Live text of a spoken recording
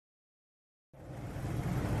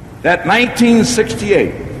that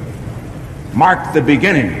 1968 marked the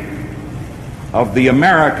beginning of the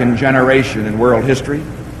American generation in world history.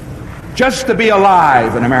 Just to be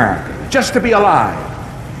alive in America, just to be alive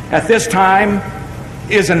at this time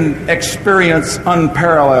is an experience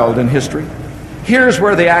unparalleled in history. Here's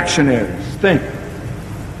where the action is. Think,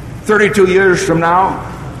 32 years from now,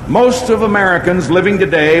 most of Americans living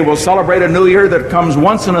today will celebrate a new year that comes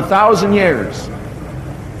once in 1,000 years.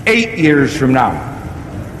 8 years from now,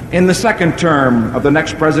 in the second term of the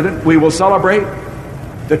next president, we will celebrate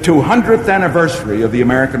the 200th anniversary of the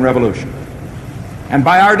American Revolution. And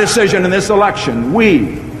by our decision in this election,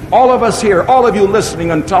 we, all of us here, all of you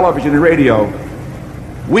listening on television and radio,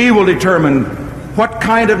 we will determine what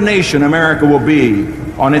kind of nation America will be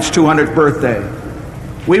on its 200th birthday.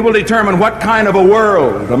 We will determine what kind of a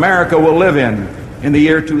world America will live in the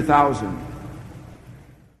year 2000.